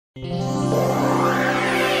Alright,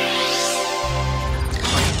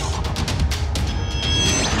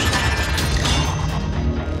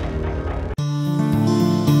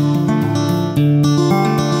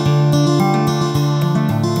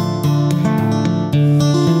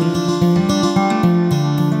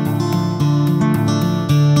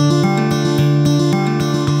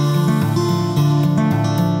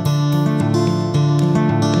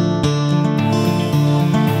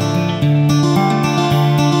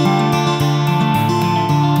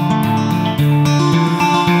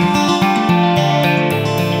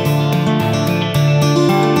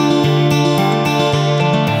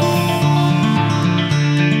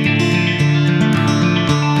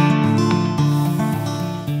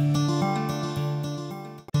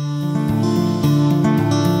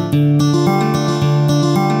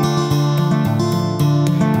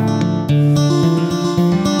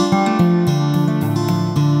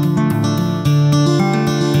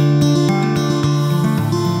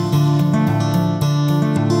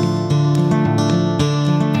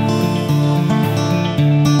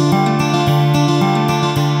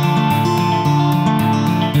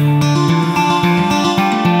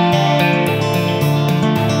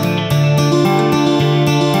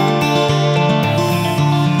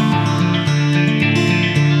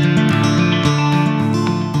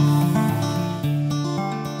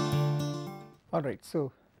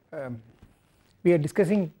 so we are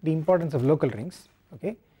discussing the importance of local rings,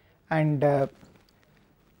 okay, and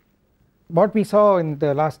what we saw in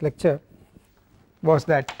the last lecture was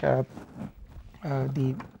that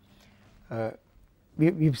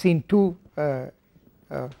we have seen two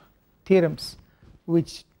theorems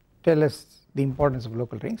which tell us the importance of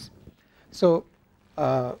local rings. So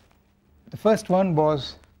the first one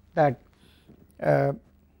was that a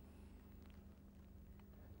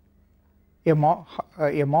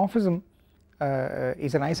morphism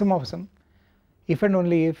is an isomorphism if and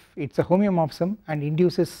only if it is a homeomorphism and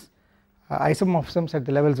induces isomorphisms at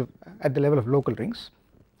the level of local rings.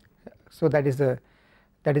 So that is a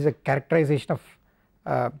characterization of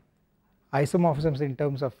isomorphisms in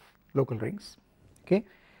terms of local rings, okay.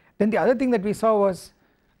 Then the other thing that we saw was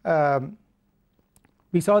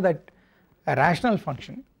we saw that a rational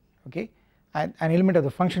function, okay, an element of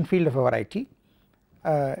the function field of a variety,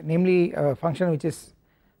 namely a function which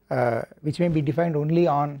may be defined only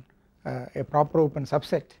on a proper open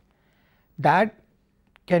subset, that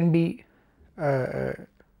can be I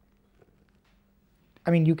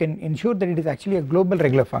mean you can ensure that it is actually a global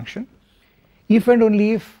regular function if and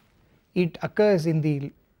only if it occurs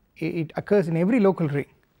in every local ring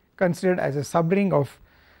considered as a subring of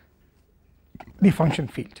the function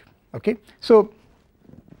field, okay. So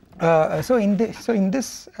in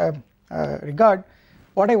this regard,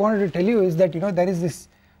 what I wanted to tell you is that there is this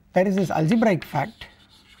algebraic fact,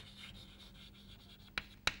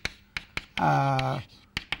 it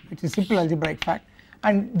is a simple algebraic fact,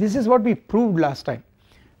 and this is what we proved last time.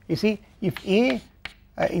 You see, if A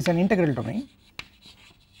is an integral domain,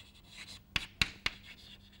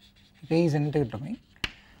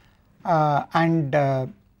 and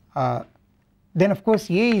then of course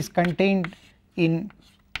A is contained in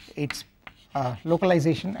its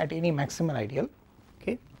localization at any maximal ideal,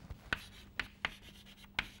 okay.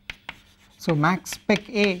 So max spec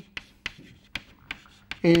A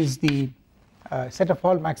is the set of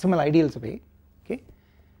all maximal ideals of A, okay,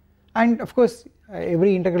 and of course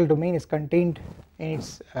every integral domain is contained in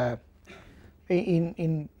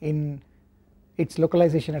its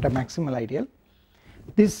localization at a maximal ideal.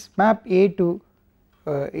 This map A to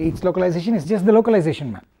its localization is just the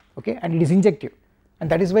localization map, okay, and it is injective, and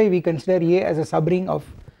that is why we consider A as a subring of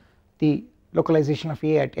the localization of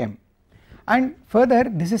A at M. And further,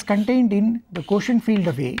 this is contained in the quotient field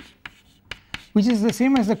of A, which is the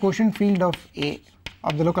same as the quotient field of A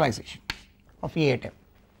of the localization of A at M,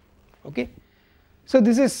 okay. So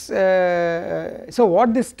this is so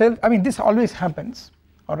what this tells, I mean this always happens,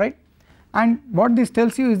 alright, and what this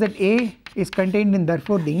tells you is that A is contained in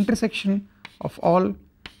therefore the intersection of all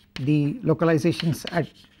the localizations at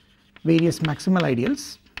various maximal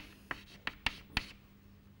ideals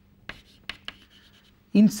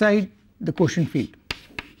inside the quotient field,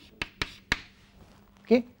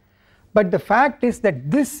 okay. But the fact is that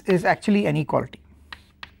this is actually an equality.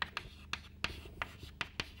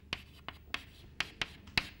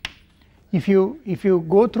 If you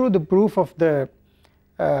go through the proof of the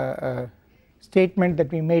statement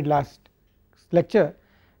that we made last lecture,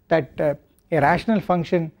 that a rational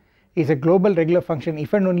function is a global regular function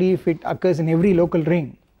if and only if it occurs in every local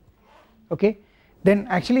ring, okay, then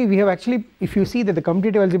actually we have if you see that the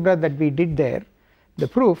commutative algebra that we did there, the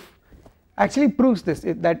proof actually proves this,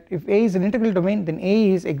 that if A is an integral domain, then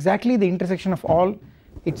A is exactly the intersection of all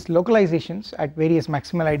its localizations at various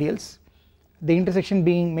maximal ideals, the intersection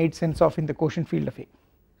being made sense of in the quotient field of A.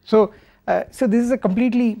 So so this is a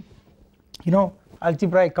completely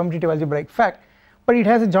algebraic, commutative algebraic fact, but it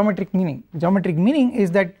has a geometric meaning. The geometric meaning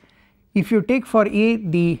is that if you take for A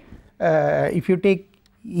if you take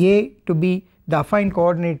A to be the affine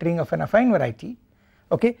coordinate ring of an affine variety,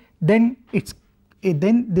 okay, then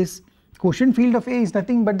this quotient field of A is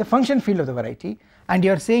nothing but the function field of the variety, and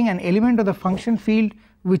you are saying an element of the function field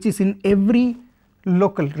which is in every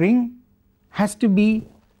local ring has to be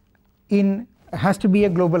a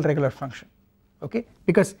global regular function, okay,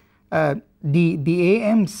 because the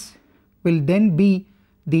AMs will then be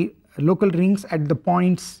the local rings at the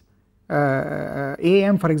points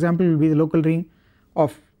AM for example will be the local ring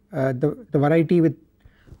of the variety with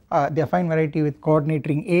the affine variety with coordinate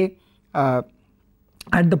ring A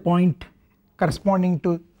at the point corresponding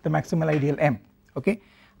to the maximal ideal M, okay,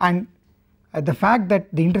 and the fact that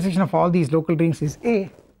the intersection of all these local rings is A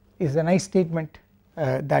is a nice statement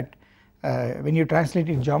that when you translate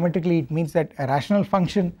it geometrically, it means that a rational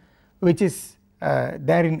function which is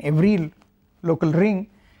there in every local ring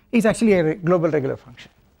is actually a global regular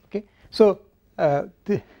function, okay. So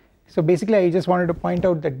so basically I just wanted to point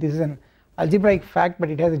out that this is an algebraic fact, but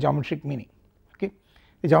it has a geometric meaning, okay.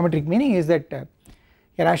 The geometric meaning is that a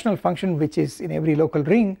rational function which is in every local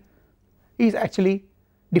ring is actually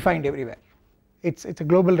defined everywhere, it's a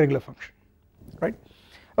global regular function, right.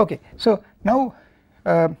 Okay, so now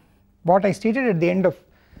what I stated at the end of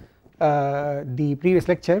the previous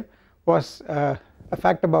lecture was a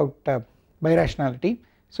fact about birationality.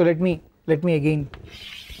 So let me again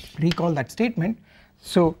recall that statement.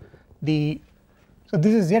 So this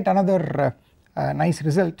is yet another nice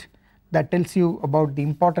result that tells you about the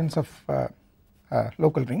importance of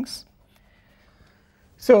local rings.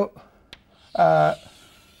 So the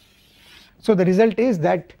result is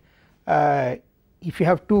that if you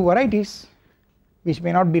have two varieties which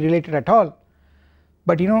may not be related at all,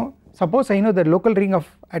 but suppose I know the local ring of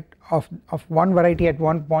one variety at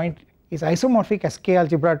one point is isomorphic as K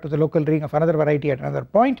algebra to the local ring of another variety at another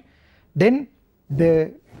point, then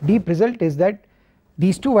the deep result is that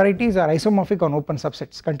these two varieties are isomorphic on open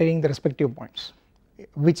subsets containing the respective points,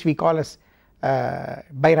 which we call as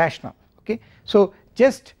birational, okay. So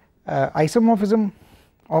just isomorphism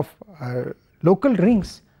of local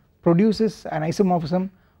rings produces an isomorphism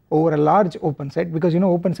over a large open set, because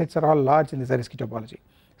open sets are all large in the Zariski topology.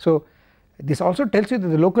 So this also tells you that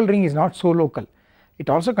the local ring is not so local, it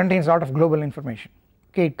also contains a lot of global information,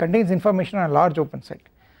 okay. It contains information on a large open set,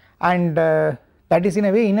 and that is in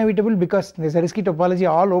a way inevitable because in the Zariski topology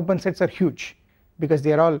all open sets are huge because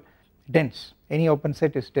they are all dense, any open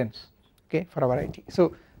set is dense, okay, for a variety.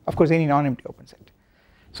 So of course any non-empty open set.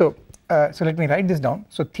 So so let me write this down.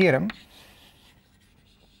 So theorem,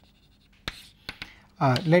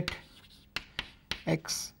 let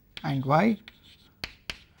X and Y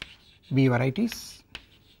be varieties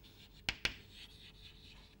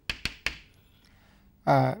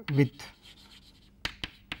with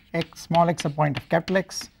X, small x a point of capital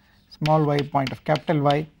X, small y a point of capital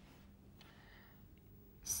Y,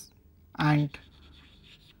 and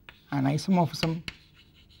an isomorphism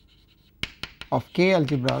of K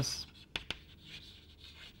algebras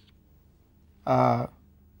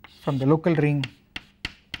from the local ring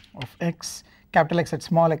of X, capital X at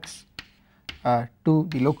small x to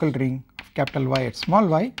the local ring of capital Y at small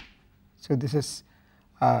y. So this is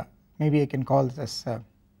maybe I can call this as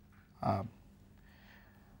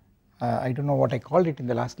I do not know what I called it in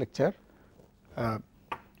the last lecture, so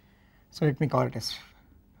let me call it as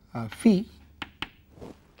phi,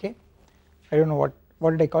 okay. I do not know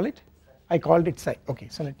what did I call it, I called it psi, okay.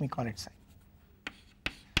 So let me call it psi,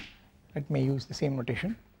 let me use the same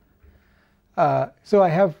notation. So I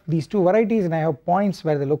have these two varieties and I have points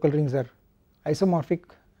where the local rings are isomorphic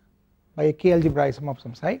by a K algebra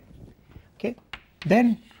isomorphism psi, okay.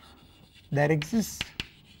 Then there exists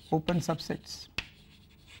open subsets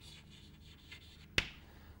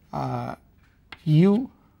U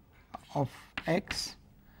of X,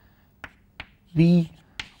 V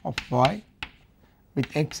of Y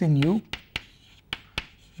with X in U,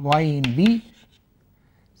 Y in V,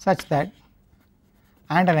 such that,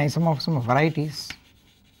 and an isomorphism of varieties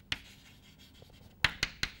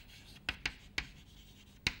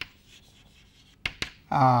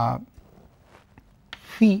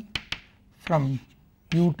phi from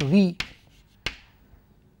U to V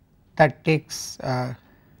that takes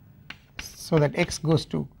so that X goes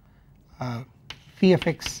to phi of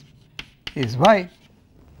X is Y,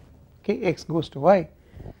 okay, X goes to Y,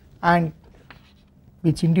 and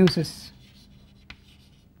which induces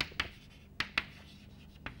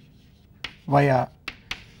via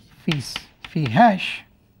phi hash.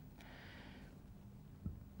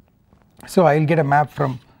 So I will get a map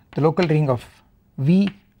from the local ring of V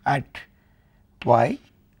at y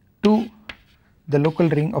to the local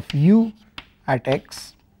ring of U at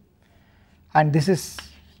x, and this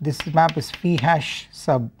map is phi hash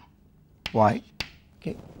sub y,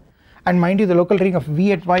 okay. And mind you, the local ring of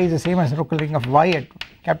V at y is the same as the local ring of y at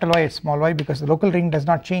capital Y at small y, because the local ring does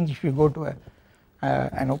not change if you go to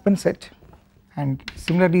an open set, and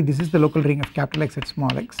similarly this is the local ring of capital X at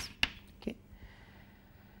small x, okay.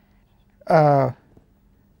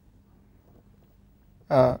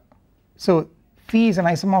 So phi is an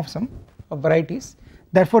isomorphism of varieties,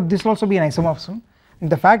 therefore this will also be an isomorphism, and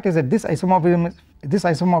the fact is that this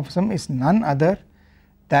isomorphism is none other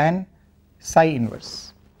than psi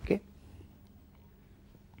inverse, okay.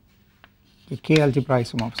 K algebra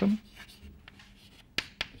isomorphism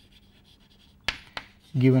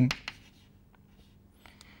given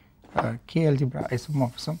K algebra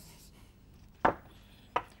isomorphism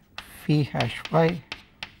phi hash y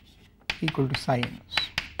equal to psi inverse,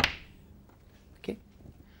 okay.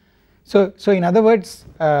 So in other words,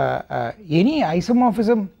 any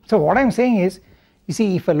isomorphism, so what I am saying is, you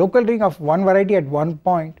see, if a local ring of one variety at one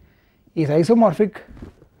point is isomorphic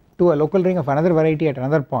to a local ring of another variety at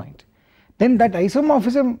another point, then that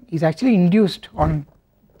isomorphism is actually induced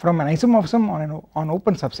from an isomorphism on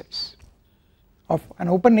open subsets of an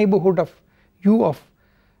open neighbourhood of U of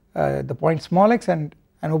the point small x and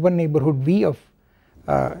an open neighbourhood V of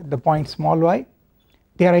the point small y.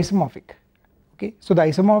 They are isomorphic, okay. So the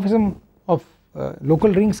isomorphism of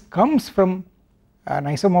local rings comes from an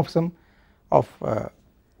isomorphism of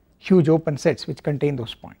huge open sets which contain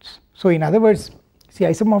those points. So in other words, see,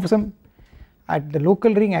 isomorphism at the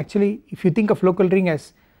local ring, actually if you think of local ring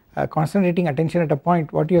as concentrating attention at a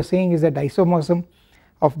point, what you are saying is that the isomorphism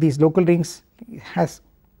of these local rings has,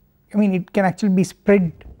 I mean, it can actually be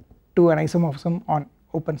spread to an isomorphism on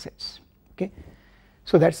open sets, okay.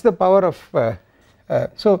 So that is the power of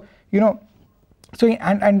so you know, so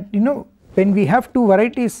and you know, when we have two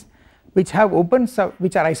varieties which have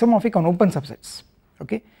which are isomorphic on open subsets,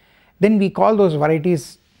 okay, then we call those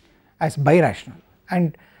varieties as birational,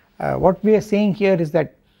 and what we are saying here is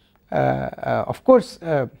that of course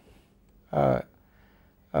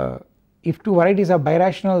if two varieties are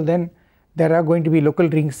birational, then there are going to be local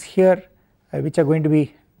rings here which are going to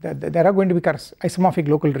be there are going to be isomorphic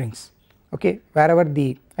local rings, okay, wherever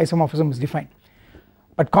the isomorphism is defined.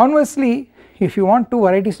 But conversely, if you want two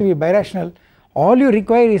varieties to be birational, all you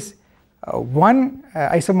require is one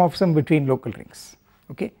isomorphism between local rings,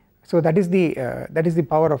 okay. So that is the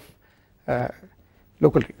power of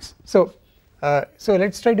local rings. So so let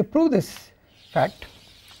us try to prove this fact.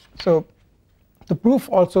 So the proof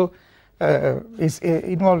also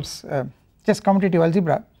involves just commutative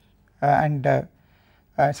algebra and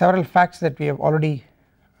several facts that we have already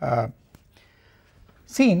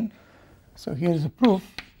seen. So here is a proof.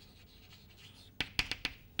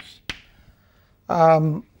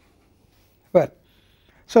 Well,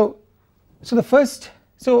 so the first,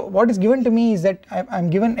 so what is given to me is that I am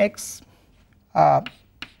given x, I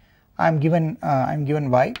am given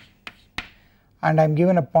y, and I am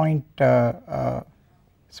given a point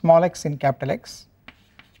small x in capital X,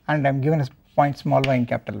 and I am given a point small y in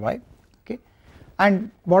capital Y, okay.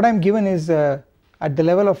 And what I am given is at the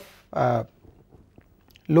level of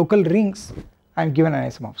local rings, I am given an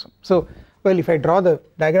isomorphism. So well, if I draw the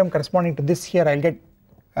diagram corresponding to this here, I will get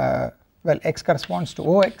well, x corresponds to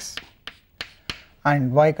OX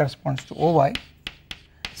and y corresponds to OY.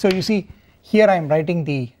 So you see here I am writing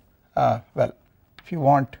the well, if you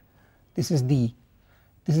want, this is the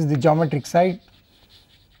geometric side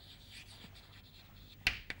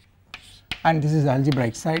and this is the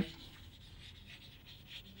algebraic side,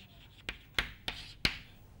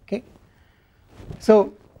 okay.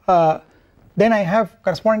 So then I have,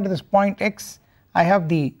 corresponding to this point x, I have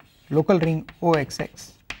the local ring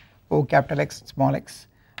OXX, O capital X small x,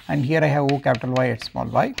 and here I have O capital Y at small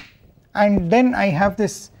y, and then I have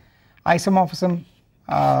this isomorphism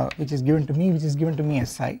which is given to me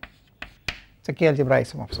as psi. It is a K algebra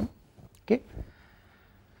isomorphism, okay.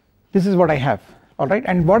 This is what I have, alright,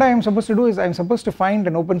 and what I am supposed to do is I am supposed to find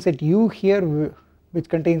an open set U here which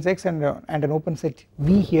contains x and an open set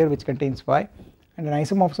V here which contains y, and an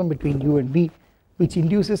isomorphism between U and V which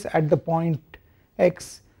induces at the point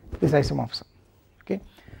x this isomorphism, okay.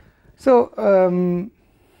 So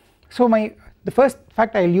the first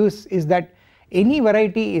fact I will use is that any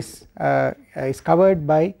variety is covered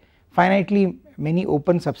by finitely many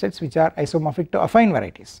open subsets which are isomorphic to affine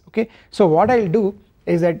varieties. Okay, so what I will do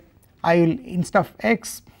is that I will, instead of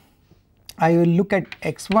x, I will look at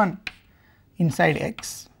x1 inside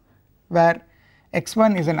x, where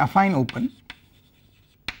x1 is an affine open,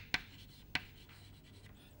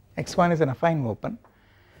 x1 is an affine open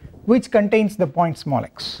which contains the point small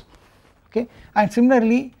x. Okay, and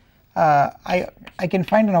similarly I can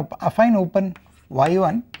find an affine open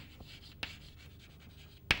y1,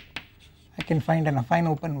 I can find an affine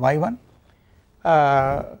open y1,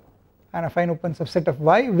 an affine open subset of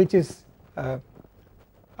y which is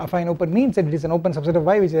affine open means that it is an open subset of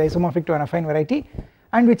y which is isomorphic to an affine variety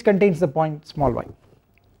and which contains the point small y.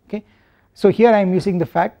 Okay, so here I am using the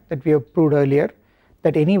fact that we have proved earlier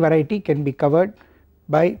that any variety can be covered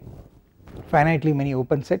by finitely many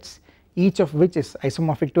open sets, each of which is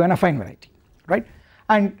isomorphic to an affine variety, right.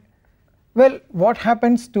 And well, what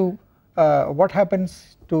happens to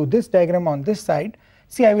this diagram on this side?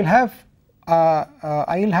 See, I will have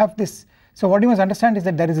this. So what you must understand is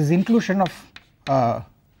that there is this inclusion of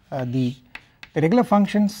the regular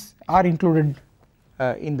functions are included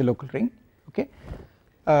in the local ring. Okay,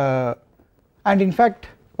 and in fact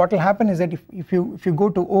what will happen is that if you go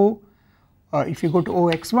to O, if you go to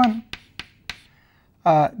OX1,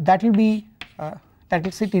 that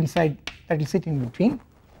will sit inside, that will sit in between.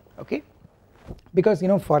 Okay, because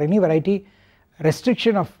for any variety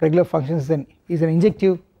restriction of regular functions then is an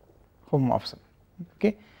injective homomorphism.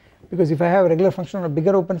 Okay, because if I have a regular function on a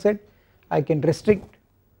bigger open set, I can restrict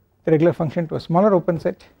the regular function to a smaller open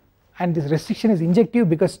set, and this restriction is injective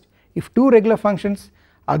because if two regular functions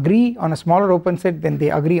agree on a smaller open set then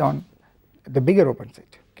they agree on the bigger open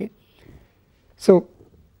set. Okay, so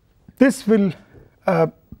this will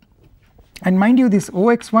and mind you this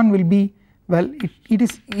OX1 will be, well,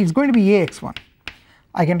 it's going to be AX1.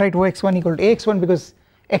 I can write OX1 equal to AX1 because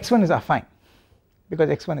x1 is affine,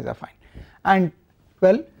 and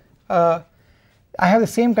well I have the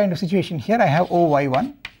same kind of situation here. I have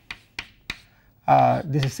OY1,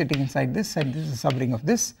 this is sitting inside this and this is a subring of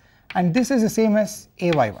this, and this is the same as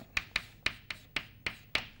AY1.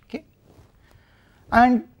 Okay,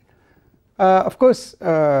 and of course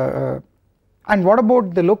and what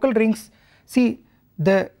about the local rings? See,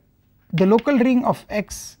 the local ring of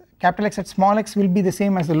x, capital X at small x, will be the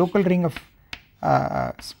same as the local ring of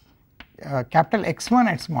capital X1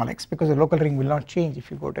 at small x, because the local ring will not change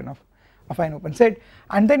if you go to an affine open set.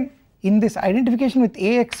 And then in this identification with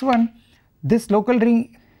AX1, this local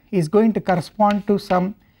ring is going to correspond to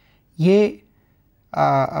some A.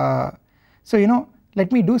 So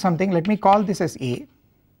let me do something, let me call this as A.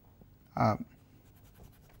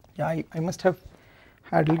 Yeah, I must have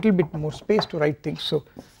had a little bit more space to write things, so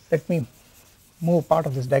let me move part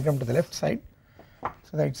of this diagram to the left side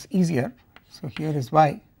so that it is easier. So here is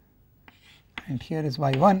y and here is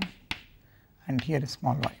y1 and here is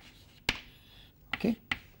small y. Okay,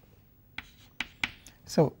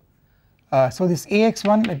 so so this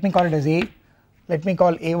AX1, let me call it as A, let me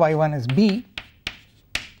call AY1 as B.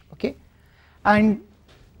 Okay, and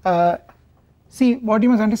see, what you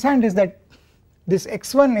must understand is that this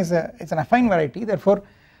x1 is an affine variety, therefore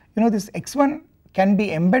this x1 can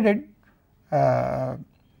be embedded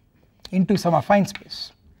into some affine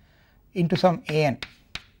space, into some AN.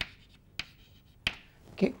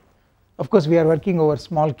 Okay, of course we are working over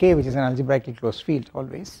small k, which is an algebraically closed field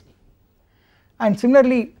always, and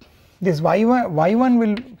similarly this y1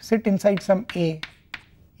 will sit inside some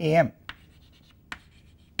AM.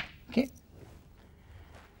 Okay,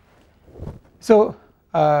 so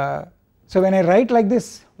so when I write like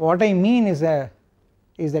this, what I mean is that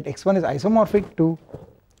x1 is isomorphic to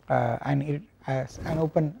an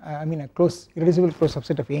open a closed irreducible closed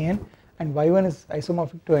subset of AN, and y1 is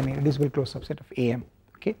isomorphic to an irreducible closed subset of AM.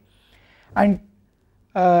 Okay, and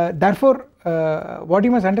therefore what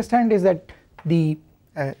you must understand is that the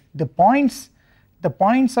points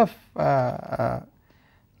of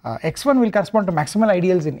x1 will correspond to maximal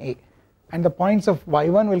ideals in A, and the points of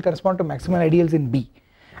y1 will correspond to maximal ideals in B,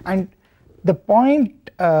 and the point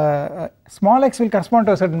small x will correspond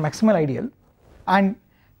to a certain maximal ideal, and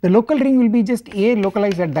the local ring will be just A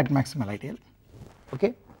localized at that maximal ideal.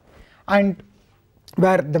 Okay, and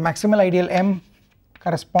where the maximal ideal M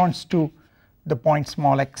corresponds to the point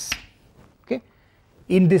small x. Okay,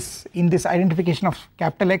 in this identification of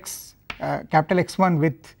capital X, capital X1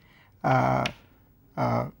 with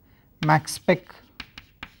max spec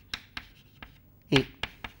A.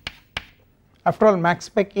 After all, max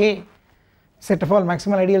spec A, set of all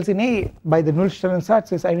maximal ideals in A by the Null-Stern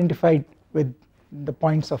Satz, is identified with the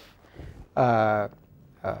points of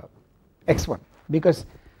x1, because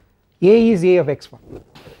A is A of x1,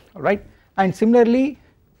 alright, and similarly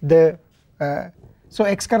the so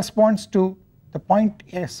x corresponds to the point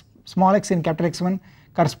s small x in capital X1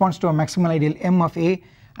 corresponds to a maximal ideal M of A,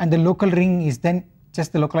 and the local ring is then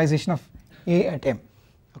just the localization of A at M.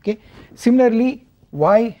 Okay. Similarly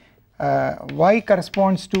y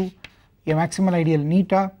corresponds to a maximal ideal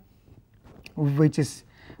neta, which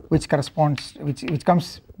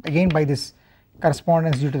comes again by this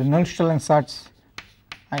correspondence due to the Nullstellensatz.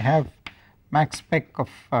 I have max spec of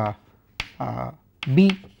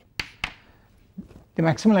B. The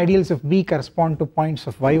maximal ideals of B correspond to points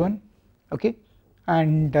of y1, okay,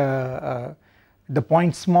 and the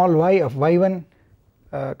point small y of y1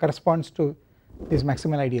 corresponds to this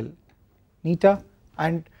maximal ideal neta,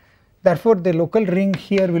 and therefore the local ring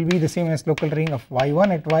here will be the same as local ring of y1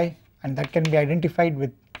 at y, and that can be identified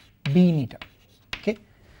with B neta. Okay,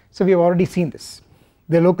 so we have already seen this.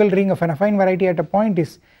 The local ring of an affine variety at a point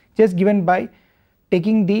is just given by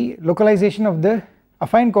taking the localization of the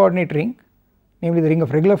affine coordinate ring, namely the ring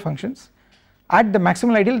of regular functions, at the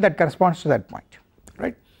maximal ideal that corresponds to that point,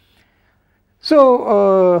 right.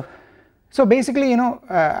 So so basically, you know,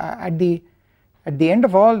 at the end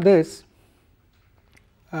of all this,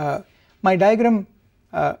 my diagram,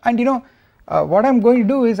 and you know what I am going to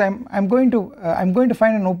do is I am going to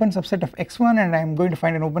find an open subset of x1, and I am going to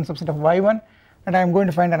find an open subset of y1, and I am going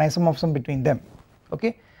to find an isomorphism between them,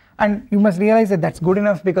 okay. And you must realize that that is good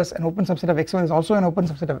enough, because an open subset of x1 is also an open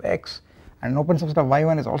subset of x, and an open subset of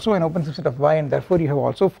y1 is also an open subset of y, and therefore you have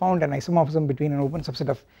also found an isomorphism between an open subset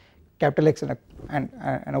of capital X and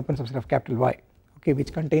an open subset of capital Y, okay,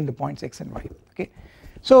 which contain the points x and y, okay.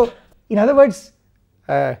 So in other words,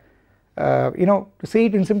 you know, to say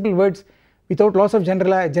it in simple words, without loss of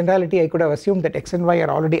generality I could have assumed that x and y are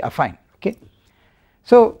already affine, okay.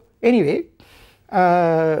 So anyway,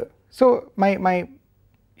 so my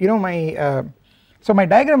you know so my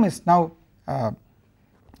diagram is now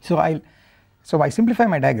so I simplify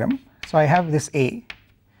my diagram. So I have this A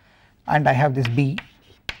and I have this B,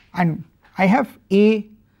 and I have A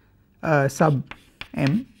sub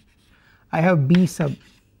M, I have B sub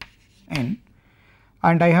N,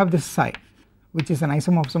 and I have this psi, which is an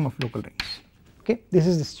isomorphism of local rings, okay. This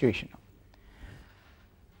is the situation now,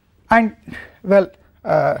 and well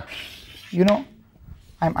you know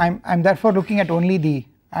I'm therefore looking at only the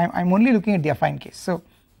I'm only looking at the affine case. So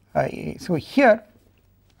so here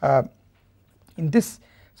in this,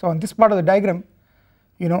 so on this part of the diagram,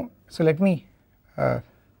 you know, so let me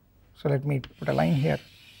put a line here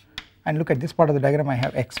and look at this part of the diagram. I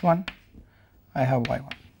have x1, I have y1,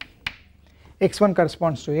 x1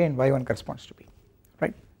 corresponds to A and y1 corresponds to B,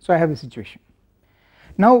 right. So I have this situation.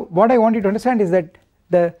 Now what I want you to understand is that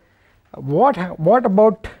the what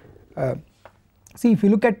about see, if you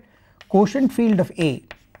look at quotient field of A,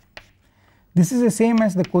 this is the same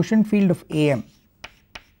as the quotient field of AM,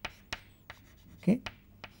 okay.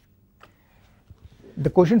 The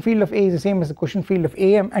quotient field of A is the same as the quotient field of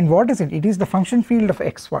AM, and what is it? It is the function field of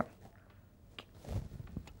x1.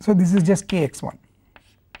 So this is just kx1,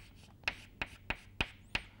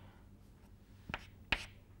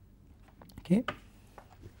 okay.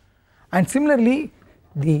 And similarly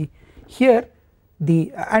here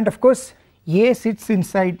and of course A sits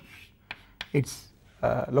inside its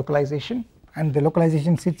localization, and the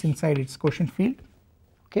localization sits inside its quotient field,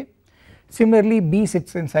 okay. Similarly B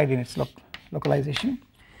sits inside in its localization,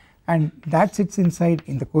 and that sits inside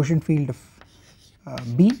in the quotient field of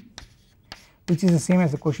B, which is the same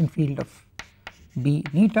as the quotient field of B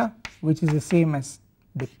neta, which is the same as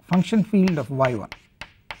the function field of y1,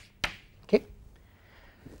 okay.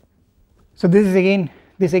 So this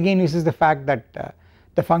again uses the fact that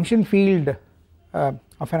the function field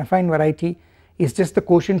of an affine variety is just the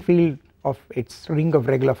quotient field of its ring of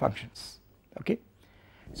regular functions, okay.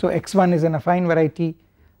 So x1 is an affine variety,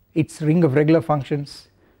 its ring of regular functions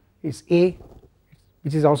is A,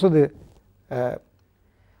 which is also the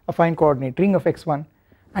affine coordinate ring of x1,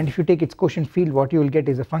 and if you take its quotient field, what you will get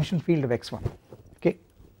is a function field of x1, okay.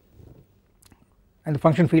 And the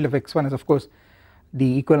function field of x1 is of course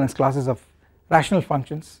the equivalence classes of rational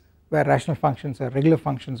functions, where rational functions are regular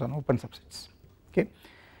functions on open subsets, okay.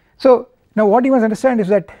 So now what you must understand is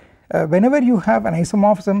that whenever you have an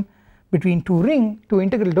isomorphism between two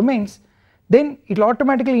integral domains, then it will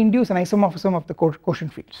automatically induce an isomorphism of the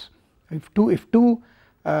quotient fields.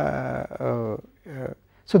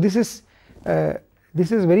 So this is a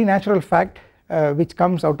very natural fact which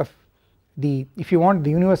comes out of the, if you want,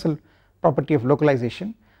 the universal property of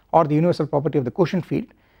localization or the universal property of the quotient field,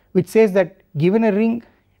 which says that given a ring,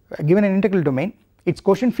 given an integral domain, its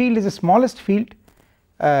quotient field is the smallest field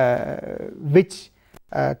which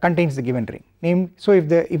contains the given ring. So if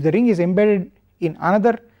the ring is embedded in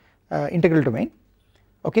another integral domain,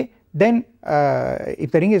 okay, then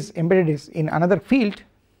if the ring is embedded in another field,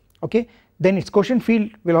 okay, then its quotient field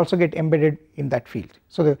will also get embedded in that field.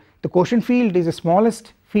 So the quotient field is the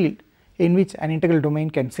smallest field in which an integral domain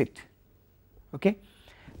can sit, okay.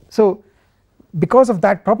 So because of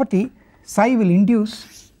that property, psi will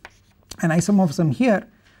induce an isomorphism here.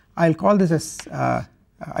 I will call this as I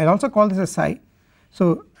will also call this as psi.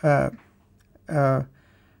 So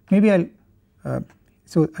maybe I will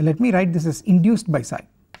so let me write this as induced by psi.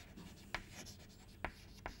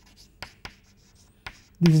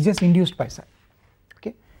 This is just induced by psi,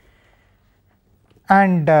 okay,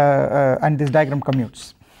 and this diagram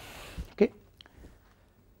commutes, okay.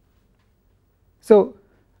 So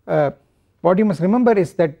what you must remember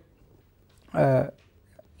is that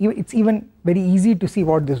it's even very easy to see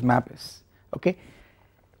what this map is, okay.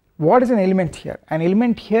 What is an element here? An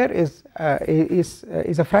element here is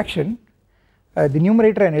a fraction, the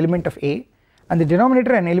numerator an element of A and the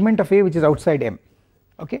denominator an element of A which is outside M,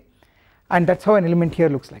 okay, and that is how an element here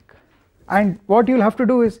looks like. And what you will have to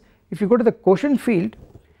do is, if you go to the quotient field,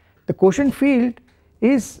 the quotient field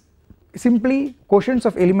is simply quotients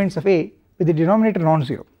of elements of A with the denominator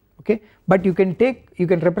non-zero, okay, but you can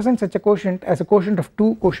represent such a quotient as a quotient of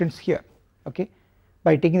two quotients here, okay,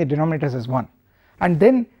 by taking the denominators as 1, and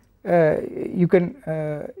then you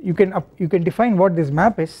can define what this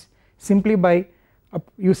map is simply by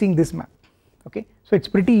using this map, okay. So it's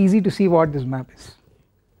pretty easy to see what this map is.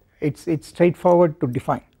 It's straightforward to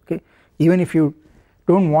define, okay, even if you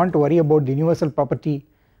don't want to worry about the universal property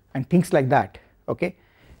and things like that, okay,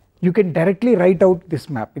 you can directly write out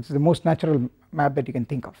this map. It's the most natural map that you can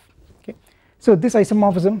think of, okay. So this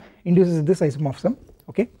isomorphism induces this isomorphism,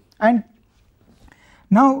 okay, and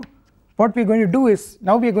now what we are going to do is,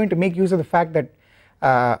 now we are going to make use of the fact that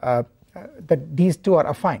that these two are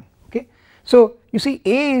affine, okay. So you see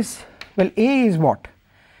A is, well, A is what?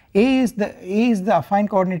 A is the affine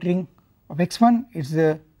coordinate ring of x1, it is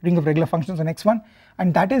the ring of regular functions on x1,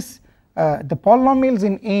 and that is the polynomials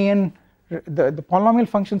in An, the polynomial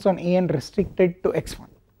functions on An restricted to x1,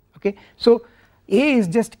 okay. So A is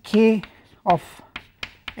just k of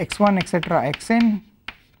x1 etc xn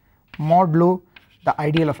modulo the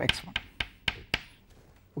ideal of x1,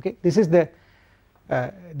 okay. This is the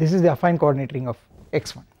affine coordinate ring of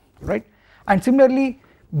x1, right, and similarly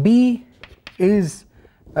B is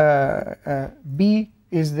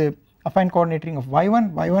the affine coordinate ring of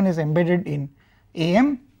y1. Y1 is embedded in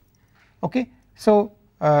Am, okay. So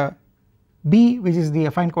B, which is the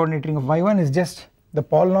affine coordinate ring of y1, is just the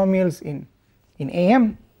polynomials in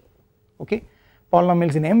Am, okay,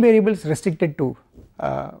 polynomials in M variables restricted to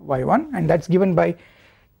y1, and that is given by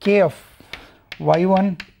k of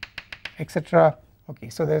y1 etc, okay.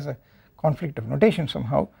 So there is a conflict of notation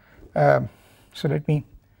somehow, so let me,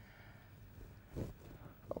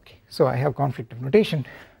 okay, so I have conflict of notation.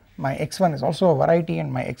 My x1 is also a variety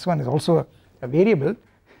and my x1 is also a variable,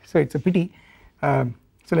 so it is a pity.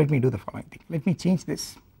 So let me do the following thing, let me change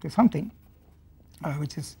this to something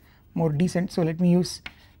which is more decent. So let me use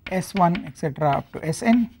s1 etc up to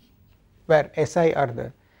sn, where si are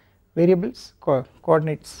the variables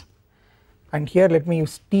coordinates, and here let me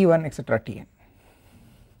use t1 etc tn.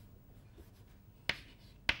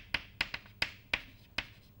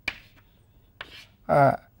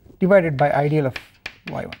 Divided by ideal of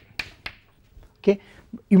y1, okay.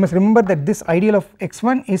 You must remember that this ideal of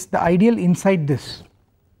x1 is the ideal inside this,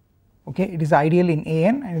 okay, it is the ideal in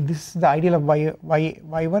An, and this is the ideal of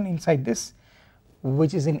y1 inside this,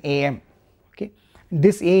 which is in Am, okay.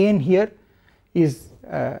 This An here is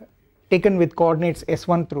taken with coordinates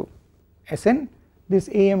s1 through sn, this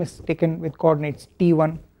Am is taken with coordinates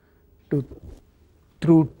t1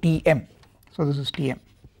 through tm, so this is tm,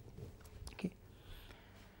 okay.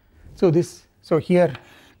 So here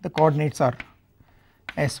the coordinates are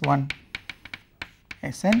s1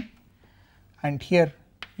 sn, and here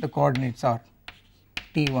the coordinates are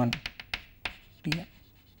t1 tm,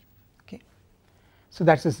 okay. So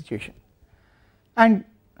that is the situation, and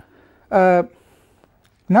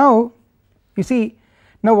now you see,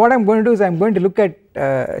 now what I am going to do is I am going to look at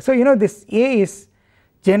so you know this A is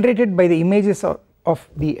generated by the images of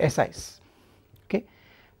the SIs, okay.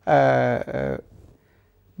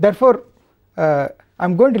 Therefore I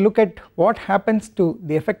am going to look at what happens to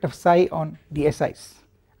the effect of psi on the SIs,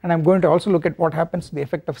 and I am going to also look at what happens to the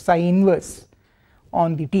effect of psi inverse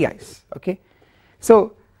on the TIs, okay.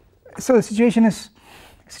 So the situation is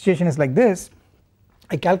like this.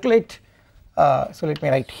 I calculate, so let me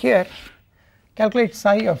write here, calculate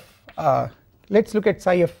psi of let us look at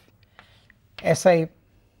psi of SI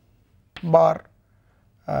bar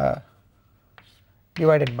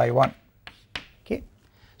divided by 1. Okay.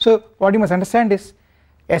 So what you must understand is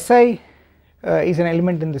Si is an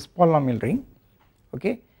element in this polynomial ring,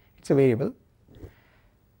 okay, it is a variable.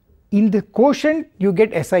 In the quotient you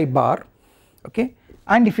get Si bar, okay,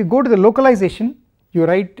 and if you go to the localization you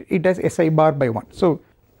write it as Si bar by 1. So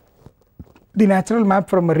the natural map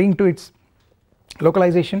from a ring to its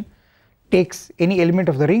localization takes any element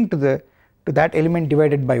of the ring to that element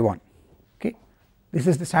divided by 1, okay. This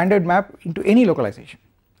is the standard map into any localization,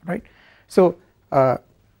 right. So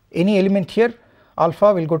any element here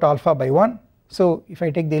alpha will go to alpha by 1. So if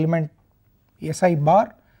I take the element Si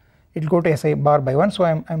bar, it will go to Si bar by 1. So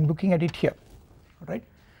I am looking at it here, right.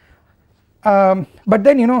 But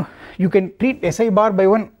then you can treat Si bar by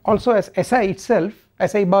 1 also as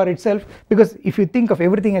Si bar itself, because if you think of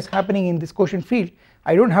everything as happening in this quotient field,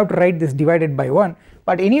 I do not have to write this divided by 1,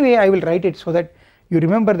 but anyway I will write it so that you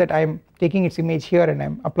remember that I am taking its image here and I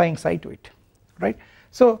am applying psi to it, right.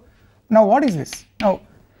 So now what is this? Now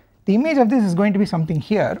the image of this is going to be something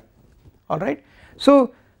here, alright.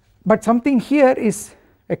 So but something here is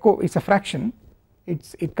it's a fraction,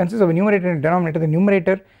 it consists of a numerator and a denominator. The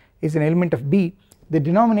numerator is an element of b, the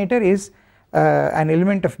denominator is an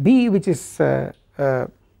element of b which is not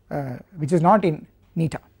in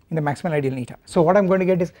neta, in the maximal ideal neta. So what I am going to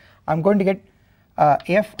get is I am going to get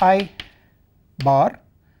Fi bar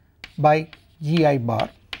by Gi bar,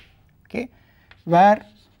 okay, where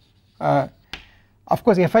of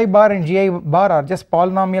course Fi bar and Gi bar are just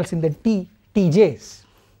polynomials in the Tj's,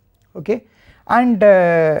 okay, and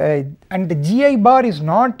the Gi bar is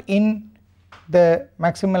not in the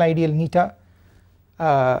maximal ideal neta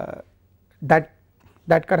that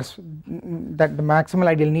the maximal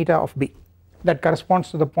ideal neta of B that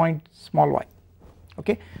corresponds to the point small y,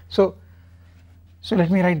 okay. So let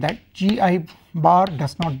me write that Gi bar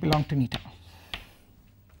does not belong to neta,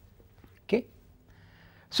 okay.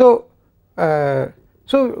 So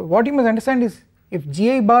what you must understand is if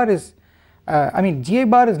Gi bar is Gi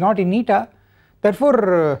bar is not in neta,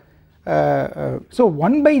 therefore so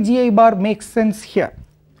 1 by Gi bar makes sense here,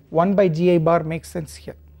 1 by Gi bar makes sense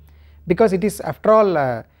here, because it is after all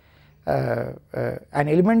an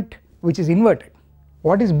element which is inverted.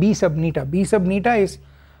 What is B sub neta? B sub neta is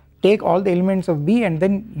take all the elements of B and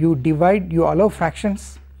then you divide, you allow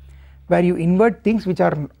fractions where you invert things which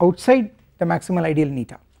are outside the maximal ideal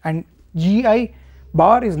neta, and Gi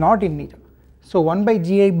bar is not in neta, so 1 by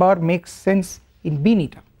Gi bar makes sense in B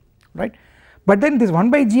neta, right. But then this 1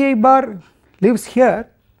 by Gi bar lives here,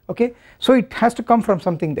 okay, so it has to come from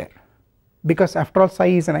something there, because after all psi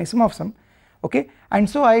is an isomorphism, okay, and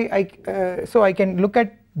so I can look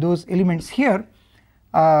at those elements here.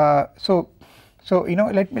 So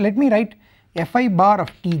let me write Fi bar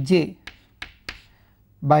of Tj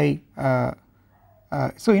by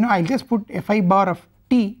so I will just put Fi bar of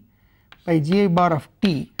T by Gi bar of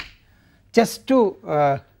T just to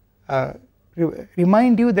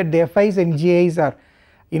remind you that the Fi's and Gi's are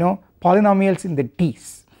polynomials in the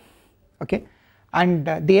T's, okay, and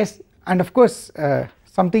and of course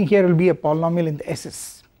something here will be a polynomial in the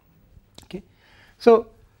S's, okay. So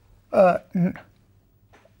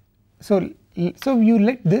so you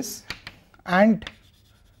let this, and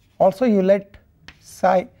also you let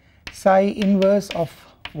psi inverse of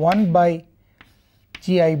 1 by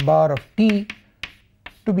Gi bar of T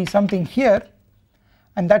to be something here,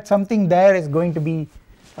 and that something there is going to be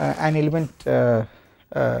an element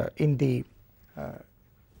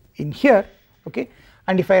in here, okay.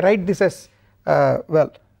 And if I write this as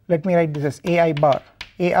well, let me write this as Ai bar,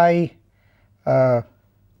 Ai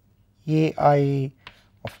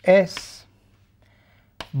of S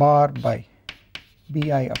bar by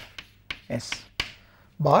Bi of S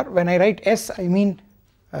bar. When I write S, I mean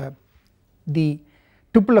the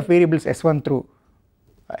tuple of variables S1 through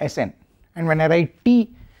Sn, and when I write T,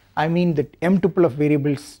 I mean the m tuple of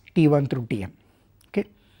variables T1 through Tm, okay.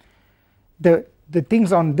 The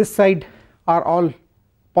things on this side are all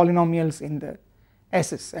polynomials in the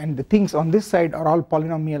S's, and the things on this side are all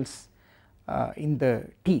polynomials in the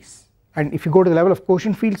T's, and if you go to the level of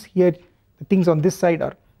quotient fields, here the things on this side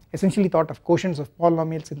are essentially thought of quotients of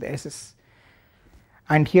polynomials in the S's,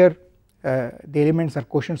 and here the elements are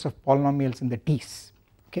quotients of polynomials in the T's,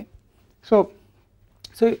 okay. So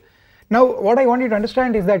now what I want you to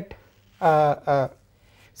understand is that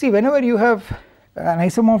see, whenever you have an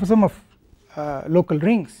isomorphism of local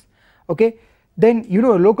rings, okay, then a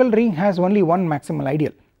local ring has only one maximal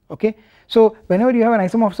ideal, okay. So whenever you have an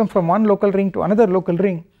isomorphism from one local ring to another local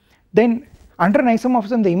ring, then under an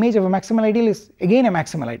isomorphism the image of a maximal ideal is again a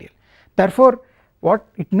maximal ideal. Therefore what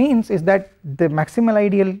it means is that the maximal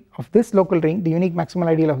ideal of this local ring, the unique maximal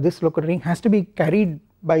ideal of this local ring, has to be carried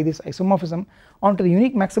by this isomorphism onto the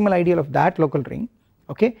unique maximal ideal of that local ring,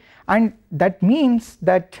 okay, and that means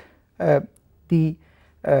that an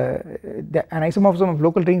isomorphism of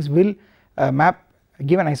local rings will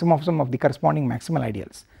give an isomorphism of the corresponding maximal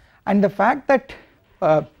ideals, and the fact that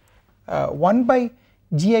 1 by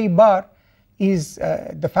gi bar is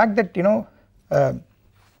the fact that, you know,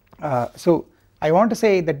 so I want to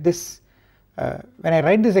say that this when I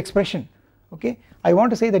write this expression, okay, I want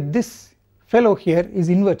to say that this fellow here is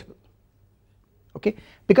invertible, okay,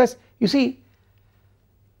 because you see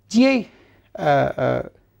gi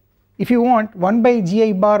if you want 1 by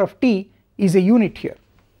gi bar of t is a unit here,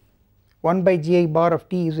 1 by gi bar of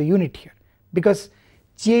t is a unit here, because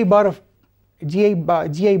gi bar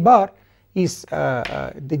is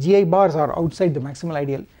the gi bars are outside the maximal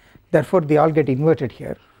ideal, therefore they all get inverted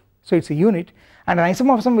here, so it is a unit, and an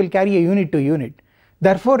isomorphism will carry a unit to unit,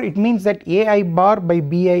 therefore it means that ai bar by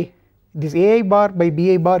bi, this ai bar by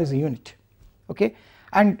bi bar is a unit, okay,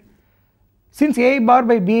 and since ai bar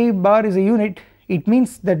by bi bar is a unit, it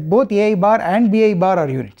means that both ai bar and bi bar are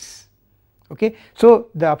units, okay. So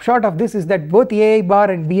the upshot of this is that both ai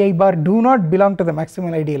bar and bi bar do not belong to the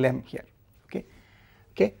maximal ideal M here,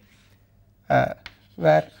 okay,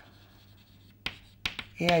 where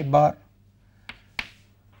ai bar,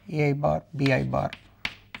 bi bar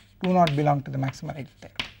do not belong to the maximal ideal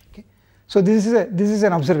there, okay. So this is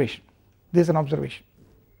an observation,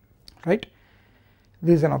 right,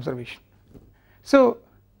 this is an observation. So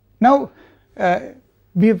now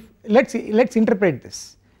let's interpret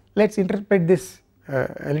this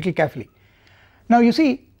a little carefully. Now you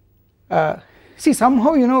see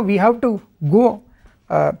somehow, you know, we have to go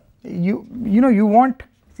you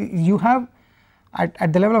have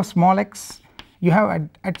at the level of small x, you have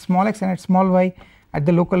at small x and at small y, at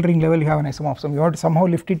the local ring level you have an isomorphism, you have to somehow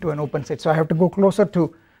lift it to an open set, so I have to go closer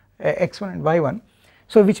to x1 and y1,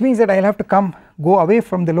 so which means that I will have to go away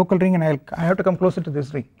from the local ring and I have to come closer to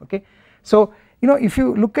this ring, okay. So you know, if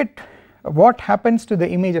you look at what happens to the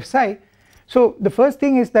image of psi, so the first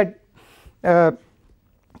thing is that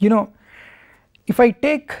you know, if I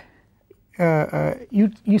take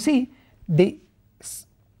you see the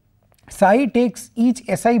psi takes each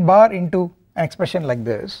si bar into an expression like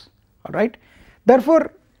this, alright,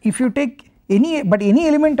 therefore if you take any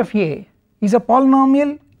element of A is a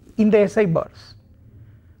polynomial in the si bars,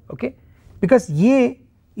 okay, because A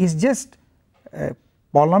is just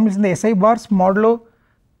polynomials in the si bars modulo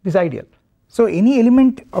this ideal, so any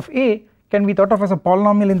element of A can be thought of as a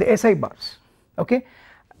polynomial in the si bars, okay.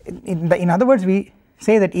 In other words, we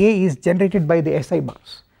say that A is generated by the si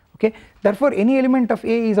bars, okay, therefore any element of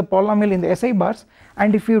A is a polynomial in the si bars,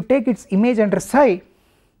 and if you take its image under psi,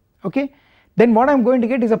 okay, then what I am going to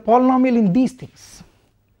get is a polynomial in these things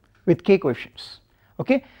with k coefficients,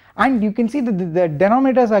 okay, and you can see that the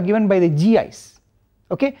denominators are given by the gi's,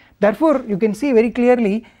 okay, therefore you can see very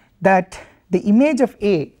clearly that the image of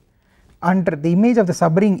A under the image of the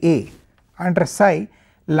subring A under psi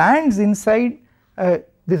lands inside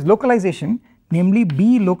this localization, namely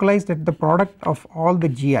B localized at the product of all the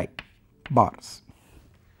gi bars,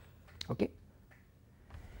 okay.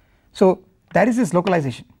 So that is this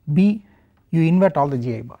localization, B you invert all the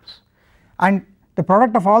gi bars, and the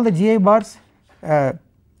product of all the gi bars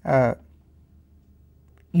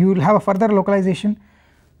you will have a further localization,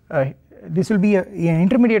 this will be an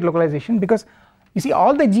intermediate localization, because you see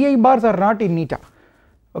all the gi bars are not in eta,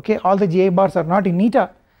 okay, all the gi bars are not in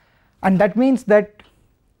eta, and that means that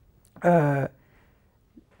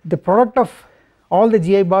the product of all the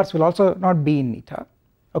gi bars will also not be in eta,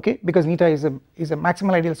 okay, because eta is a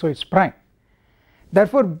maximal ideal, so it is prime,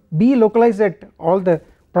 therefore B localized at all the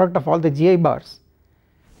product of all the gi bars,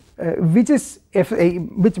 which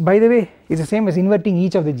by the way is the same as inverting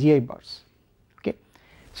each of the gi bars, okay.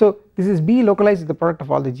 So this is B localized at the product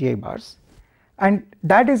of all the gi bars, and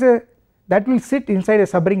that will sit inside a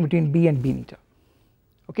subring between B and B eta,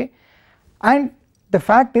 okay, and the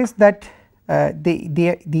fact is that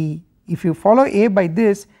if you follow A by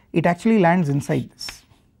this, it actually lands inside this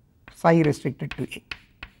psi restricted to A,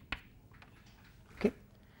 okay,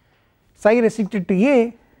 psi restricted to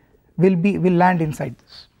A will land inside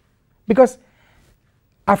this, because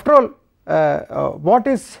after all what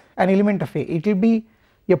is an element of A, it will be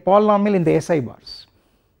a polynomial in the si bars,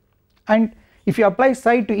 and if you apply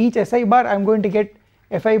psi to each si bar I am going to get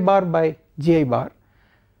fi bar by gi bar,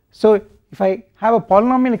 so if I have a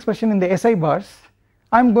polynomial expression in the si bars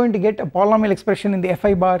I am going to get a polynomial expression in the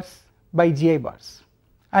fi bars by gi bars,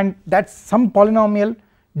 and that is some polynomial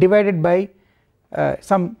divided by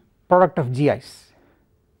some product of gi's,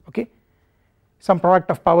 okay, some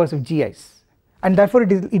product of powers of gi's, and therefore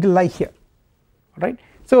it will lie here, alright.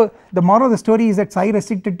 So the moral of the story is that psi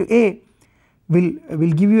restricted to A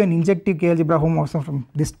will give you an injective K algebra homomorphism from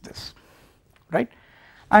this to this, right.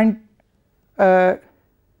 And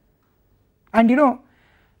you know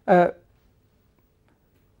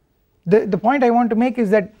the point I want to make is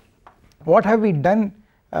that what have we done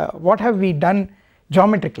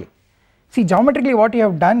geometrically. See, geometrically what you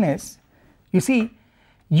have done is, you see,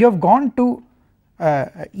 you have gone to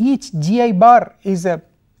each gi bar is a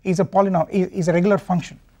polynomial, is a regular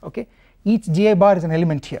function, okay. Each gi bar is an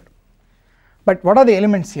element here, but what are the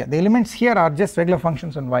elements here? The elements here are just regular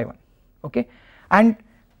functions on y1, okay. And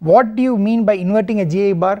what do you mean by inverting a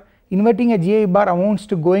gi bar? Inverting a gi bar amounts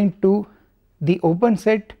to going to the open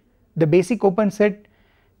set, the basic open set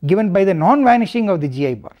given by the non-vanishing of the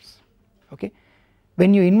gi bars, okay.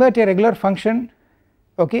 When you invert a regular function,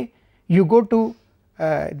 okay, you go to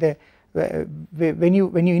when you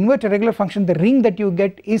invert a regular function, the ring that you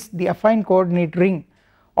get is the affine coordinate ring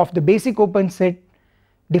of the basic open set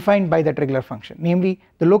defined by that regular function, namely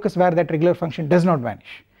the locus where that regular function does not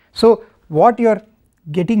vanish. So what you are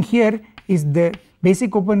getting here is the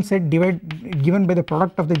basic open set given by the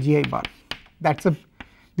product of the gi bar.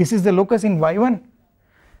 This is the locus in y1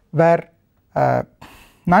 where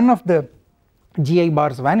none of the gi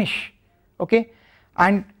bars vanish, okay,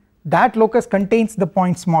 and that locus contains the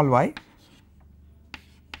point small y,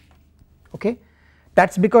 okay.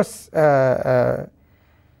 That is because none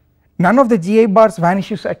of the gi bars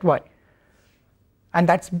vanishes at y, and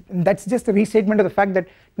that's just a restatement of the fact that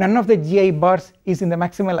none of the gi bars is in the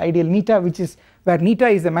maximal ideal neta, which is where neta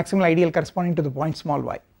is the maximal ideal corresponding to the point small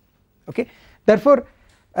y, okay. Therefore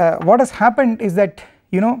what has happened is that,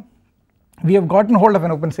 you know, we have gotten hold of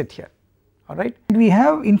an open set here, alright. We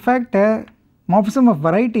have in fact a morphism of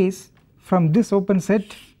varieties from this open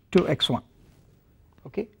set to x1,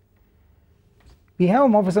 okay. We have a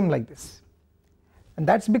morphism like this, and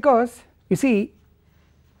that is because, you see,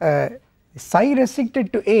 psi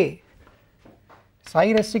restricted to A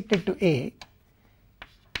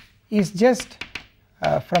is just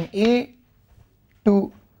from A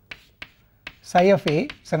to psi of A,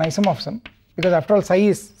 it is an isomorphism, because after all psi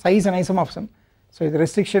is an isomorphism, so the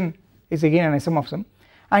restriction is again an isomorphism,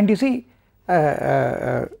 and you see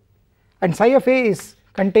and psi of A is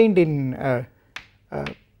contained in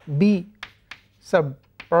B sub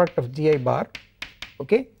product of gi bar,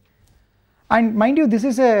 okay. And mind you, this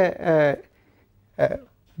is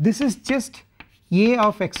just A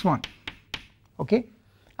of x1, okay,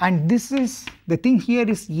 and this is the thing here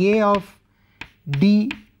is A of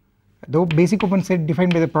D, the basic open set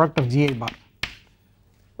defined by the product of gi bar,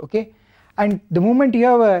 okay. And the moment you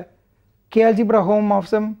have a K algebra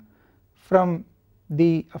homomorphism from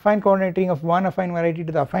the affine coordinate ring of one affine variety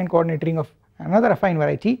to the affine coordinate ring of another affine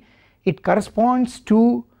variety, it corresponds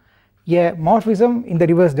to a morphism in the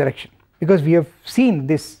reverse direction, because we have seen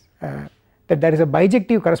this that there is a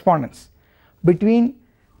bijective correspondence between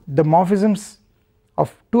the morphisms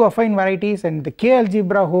of two affine varieties and the K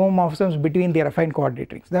algebra homomorphisms between their affine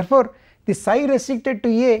coordinate rings. Therefore the psi restricted to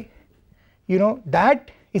A, you know, that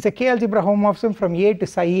is a K algebra homomorphism from A to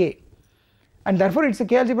psi A, and therefore it is a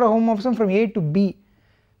K algebra homomorphism from A to B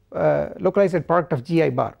localized at product of gi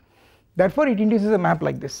bar. Therefore it induces a map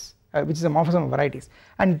like this, which is a morphism of varieties,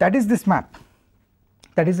 and that is this map,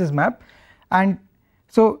 and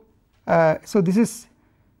so this is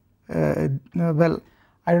well,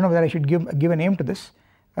 I do not know whether I should give a name to this,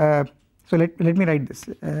 so let me write this.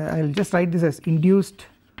 I will just write this as induced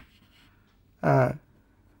by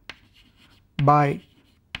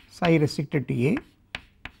psi restricted to A,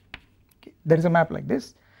 okay. There is a map like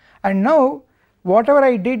this, and now whatever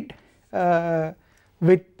I did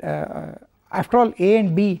with after all A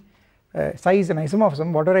and B, psi is an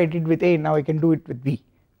isomorphism, whatever I did with A, now I can do it with B,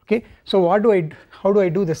 okay. So how do I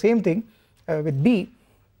do the same thing with B?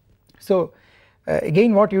 So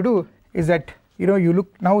again what you do is that, you know, you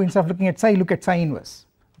look now, instead of looking at psi, look at psi inverse,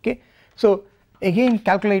 okay. So again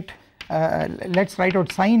calculate, let us write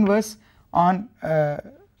out psi inverse on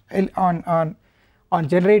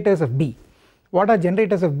generators of B. What are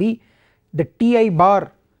generators of B? The Ti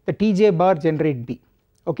bar, the Tj bar generate B,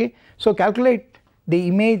 okay. So calculate the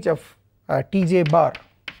image of Tj bar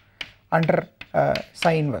under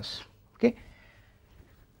psi inverse, okay.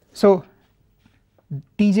 So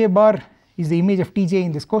Tj bar is the image of Tj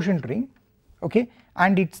in this quotient ring, okay,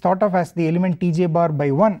 and it is thought of as the element Tj bar by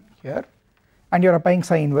 1 here, and you are applying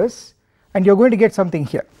psi inverse, and you are going to get something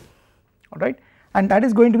here, alright, and that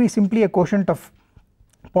is going to be simply a quotient of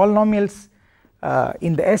polynomials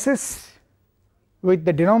in the SS with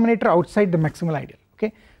the denominator outside the maximal ideal,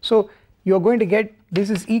 okay. So you are going to get this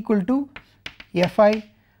is equal to Fi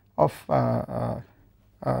of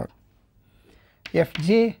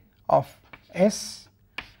Fj of S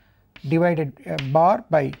divided bar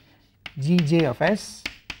by Gj of S,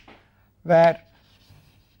 where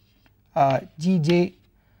Gj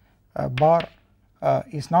bar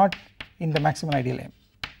is not in the maximal ideal M.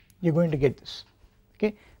 You are going to get this,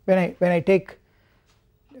 okay, when I take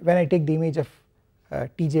the image of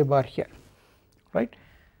Tj bar here, right.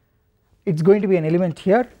 It is going to be an element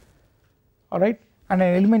here, alright, and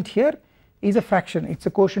an element here is a fraction, it is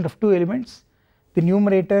a quotient of two elements, the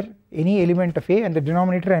numerator any element of A and the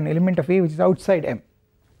denominator an element of A which is outside M,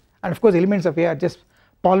 and of course elements of A are just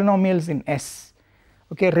polynomials in S,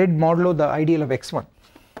 okay, red modulo the ideal of x1,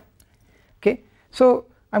 okay. So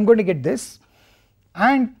I am going to get this,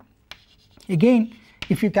 and again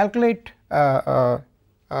if you calculate psi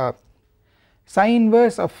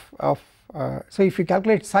inverse of so if you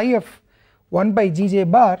calculate psi of 1 by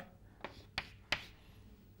Gj bar,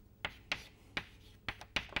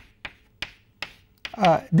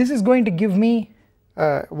 this is going to give me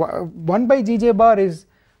 1 by Gj bar is,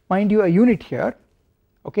 mind you, a unit here,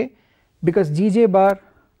 okay, because Gj bar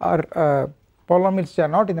are polynomials which are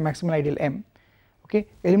not in the maximal ideal M, okay.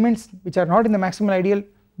 Elements which are not in the maximal ideal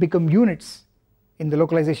become units in the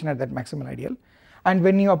localization at that maximal ideal, and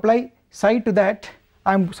when you apply psi to that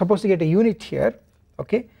I am supposed to get a unit here,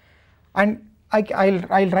 okay, and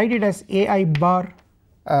I'll write it as Ai bar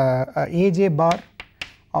Aj bar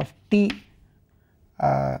of T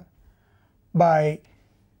by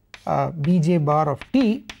Bj bar of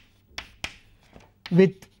T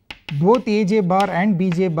with both Aj bar and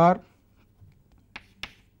Bj bar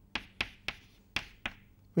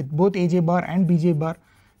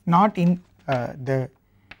not in the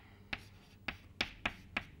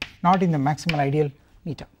maximal ideal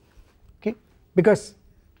meter, okay, because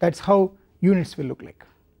that is how units will look like,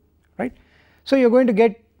 right. So you are going to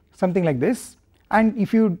get something like this, and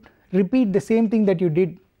if you repeat the same thing that you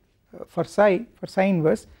did for psi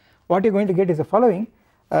inverse, what you are going to get is the following.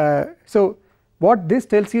 So what this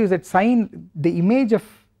tells you is that the image of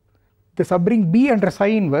the subring B under psi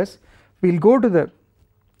inverse will go to the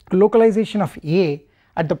localization of A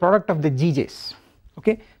at the product of the Gj's,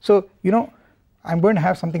 okay. So you know I am going to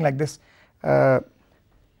have something like this,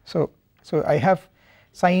 so I have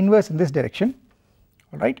psi inverse in this direction,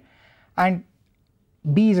 alright, and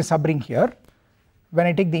B is a subring here. When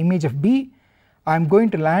I take the image of B I am going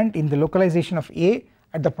to land in the localization of A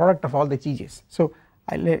at the product of all the Gj's. So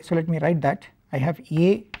let me write that. I have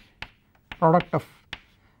A product of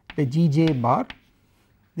the Gj bar,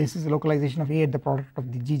 this is the localization of A at the product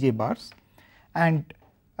of the Gj bars, and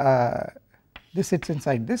this sits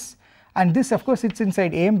inside this, and this of course sits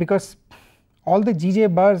inside AM because all the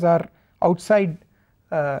Gj bars are outside,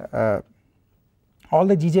 all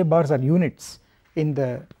the Gj bars are units in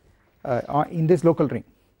this local ring,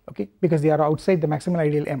 okay, because they are outside the maximal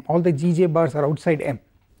ideal M, all the Gj bars are outside M,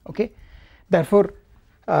 okay. Therefore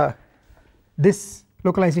this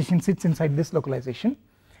localization sits inside this localization,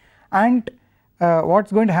 and what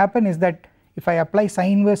is going to happen is that if I apply psi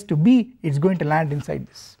inverse to B it is going to land inside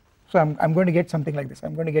this. So I am going to get something like this, I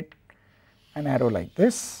am going to get an arrow like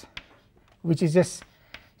this which is just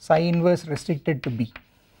psi inverse restricted to B,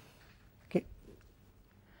 okay,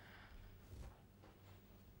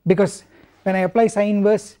 because when I apply psi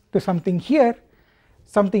inverse to something here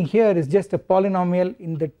is just a polynomial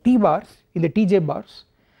in the T bars, in the Tj bars,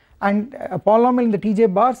 and a polynomial in the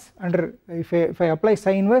Tj bars under if I apply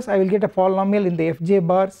psi inverse I will get a polynomial in the Fj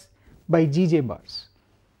bars by Gj bars,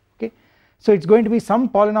 okay. So it is going to be some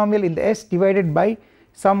polynomial in the S divided by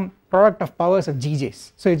some product of powers of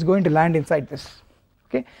Gj's, so it is going to land inside this,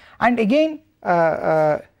 okay. And again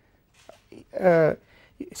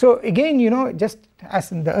so again you know, just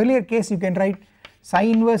as in the earlier case you can write psi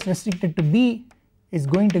inverse restricted to B is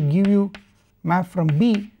going to give you map from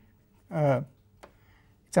B, it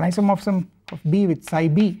is an isomorphism of B with psi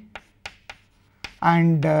B,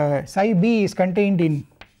 and psi B is contained in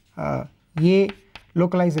A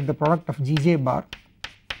localized at the product of Gj bar,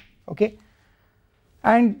 okay,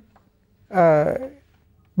 and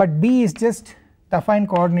but B is just the affine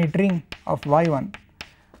coordinate ring of Y1,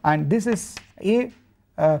 and this is A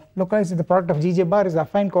localized at the product of Gj bar is the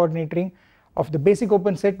affine coordinate ring of the basic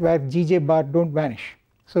open set where Gj bar do not vanish.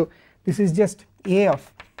 So this is just A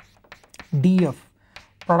of D of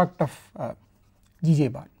product of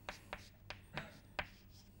Gj bar,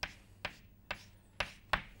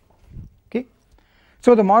 okay.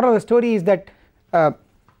 So the moral of the story is that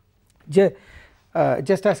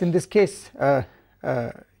just as in this case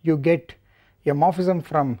you get a morphism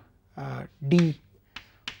from D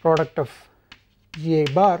product of gi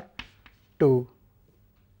bar to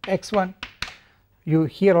x1, you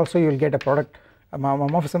here also you will get a product, a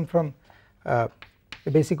morphism from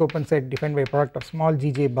the basic open set defined by product of small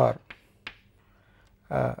gj bar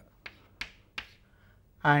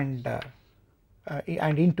and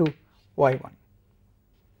into y1.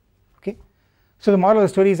 Okay. So the moral of the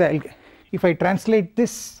story is if I translate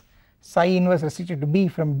this psi inverse restricted to B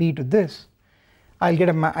from B to this, I'll get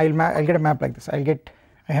a map like this. I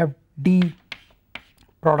have D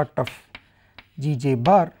product of Gj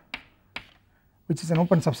bar, which is an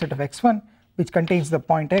open subset of x1, which contains the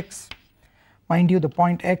point x. Mind you, the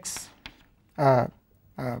point x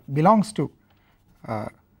belongs to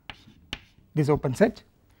this open set.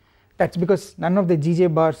 That's because none of the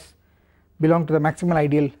Gj bars belong to the maximal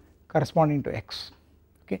ideal corresponding to x.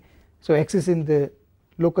 Okay, so x is in the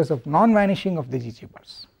locus of non-vanishing of the Gj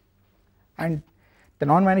bars, and the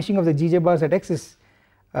non-vanishing of the Gj bars at x is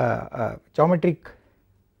geometric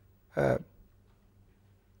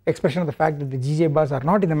expression of the fact that the Gj bars are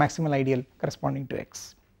not in the maximal ideal corresponding to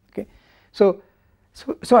x. Okay, so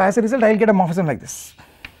as a result I will get a morphism like this.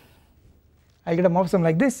 I will get a morphism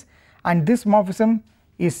like this, and this morphism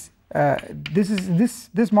is this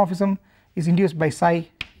morphism is induced by psi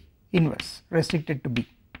inverse restricted to B.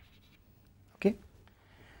 Okay,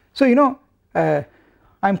 so you know I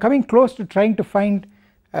am coming close to trying to find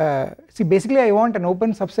see basically I want an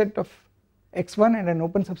open subset of x1 and an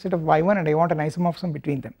open subset of y1, and I want an isomorphism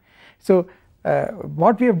between them. So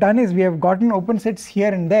what we have done is we have gotten open sets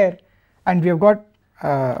here and there, and we have got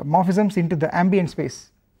morphisms into the ambient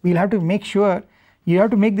space. We will have to make sure you have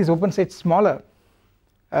to make these open sets smaller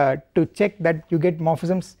to check that you get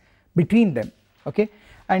morphisms between them. Okay,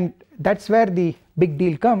 and that's where the big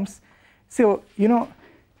deal comes. So you know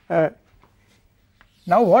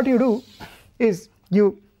now what you do is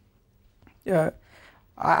you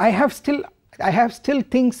I have still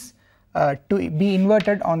things to be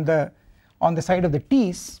inverted on the side of the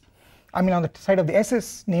t's, I mean on the side of the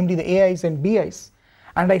s's, namely the ai's and bi's,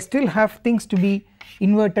 and I still have things to be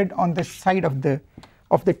inverted on the side of the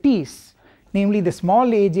t's, namely the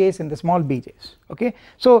small aj's and the small bj's. Okay,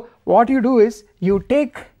 so what you do is you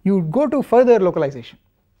go to further localization.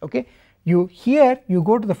 Okay, you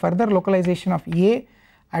go to the further localization of a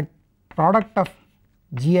at product of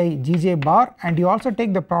gj bar, and you also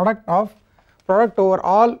take the product over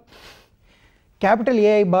all capital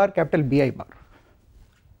ai bar capital bi bar.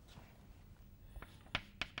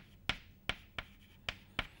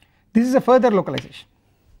 This is a further localization,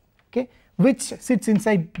 okay, which sits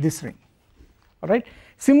inside this ring. Alright,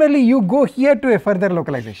 similarly you go here to a further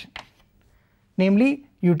localization, namely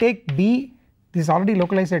you take B, this is already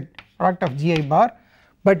localized at product of gi bar,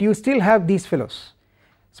 but you still have these fellows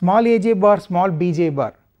small aj bar small bj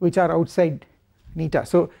bar which are outside neta.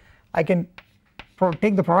 So I can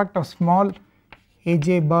take the product of small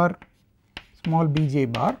aj bar small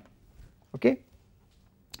bj bar, okay,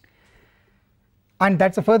 and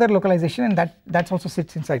that's a further localization, and that also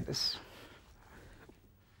sits inside this.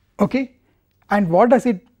 Okay, and what does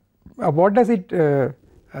it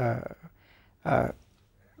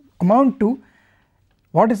amount to?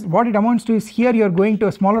 What it amounts to is, here you are going to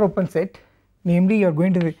a smaller open set, namely you are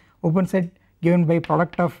going to the open set given by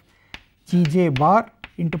product of gj bar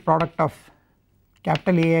into product of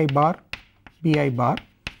capital ai bar bi bar,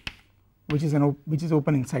 which is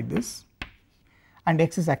open inside this, and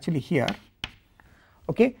x is actually here.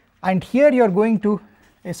 Okay, and here you are going to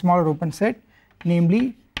a smaller open set,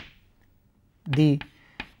 namely the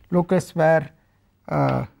locus where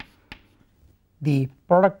the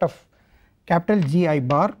product of capital gi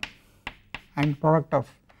bar and product of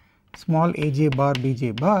small aj bar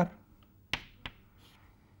bj bar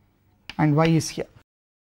and y is here.